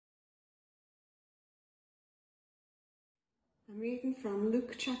I'm reading from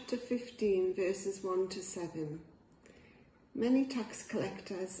Luke chapter 15, verses 1 to 7. Many tax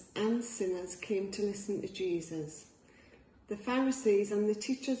collectors and sinners came to listen to Jesus. The Pharisees and the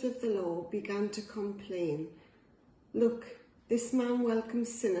teachers of the law began to complain. "Look, this man welcomes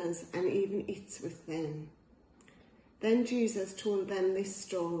sinners and even eats with them." Then Jesus told them this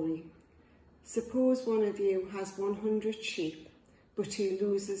story. Suppose one of you has 100 sheep, but he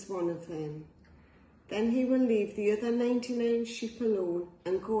loses one of them. Then he will leave the other 99 sheep alone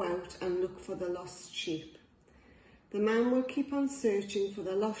and go out and look for the lost sheep. The man will keep on searching for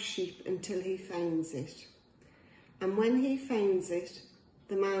the lost sheep until he finds it. And when he finds it,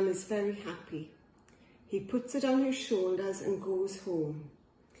 the man is very happy. He puts it on his shoulders and goes home.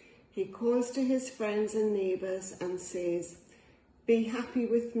 He calls to his friends and neighbours and says, "Be happy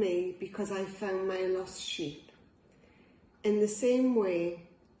with me because I found my lost sheep." In the same way,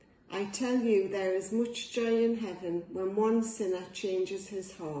 I tell you, there is much joy in heaven when one sinner changes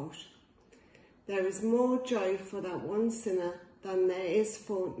his heart. There is more joy for that one sinner than there is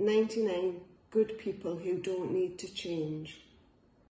for 99 good people who don't need to change.